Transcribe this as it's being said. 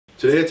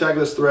Today at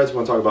Tagless Threads, we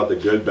want to talk about the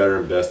good, better,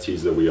 and best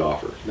tees that we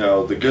offer.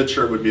 Now, the good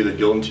shirt would be the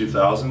Gildan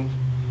 2000,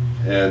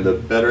 and the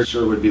better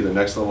shirt would be the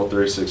Next Level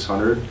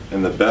 3600,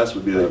 and the best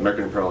would be the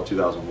American Apparel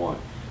 2001.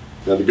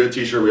 Now, the good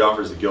t-shirt we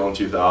offer is the Gildan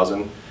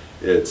 2000.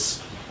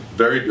 It's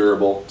very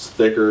durable, it's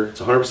thicker, it's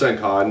 100%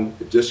 cotton,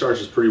 it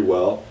discharges pretty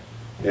well,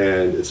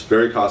 and it's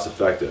very cost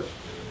effective.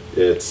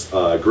 It's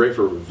great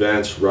for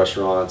events,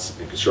 restaurants,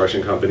 and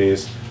construction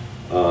companies.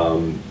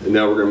 And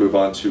now we're going to move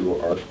on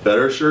to our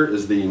better shirt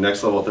is the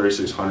Next Level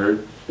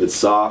 3600. It's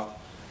soft,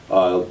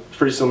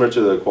 pretty similar to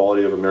the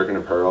quality of American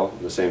Apparel,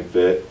 the same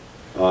fit.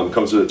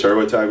 Comes with a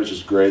tearaway tag, which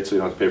is great, so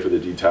you don't have to pay for the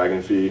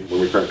de-tagging fee when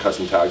we print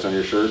custom tags on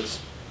your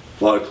shirts.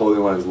 A lot of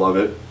clothing lines love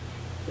it.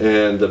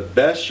 And the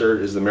best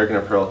shirt is the American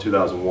Apparel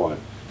 2001.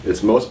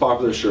 It's the most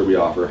popular shirt we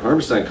offer,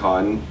 100%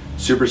 cotton,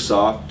 super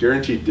soft,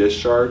 guaranteed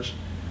discharge,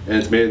 and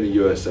it's made in the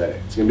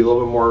USA. It's going to be a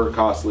little bit more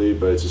costly,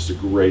 but it's just a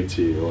great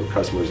tee. Our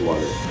customers love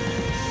it.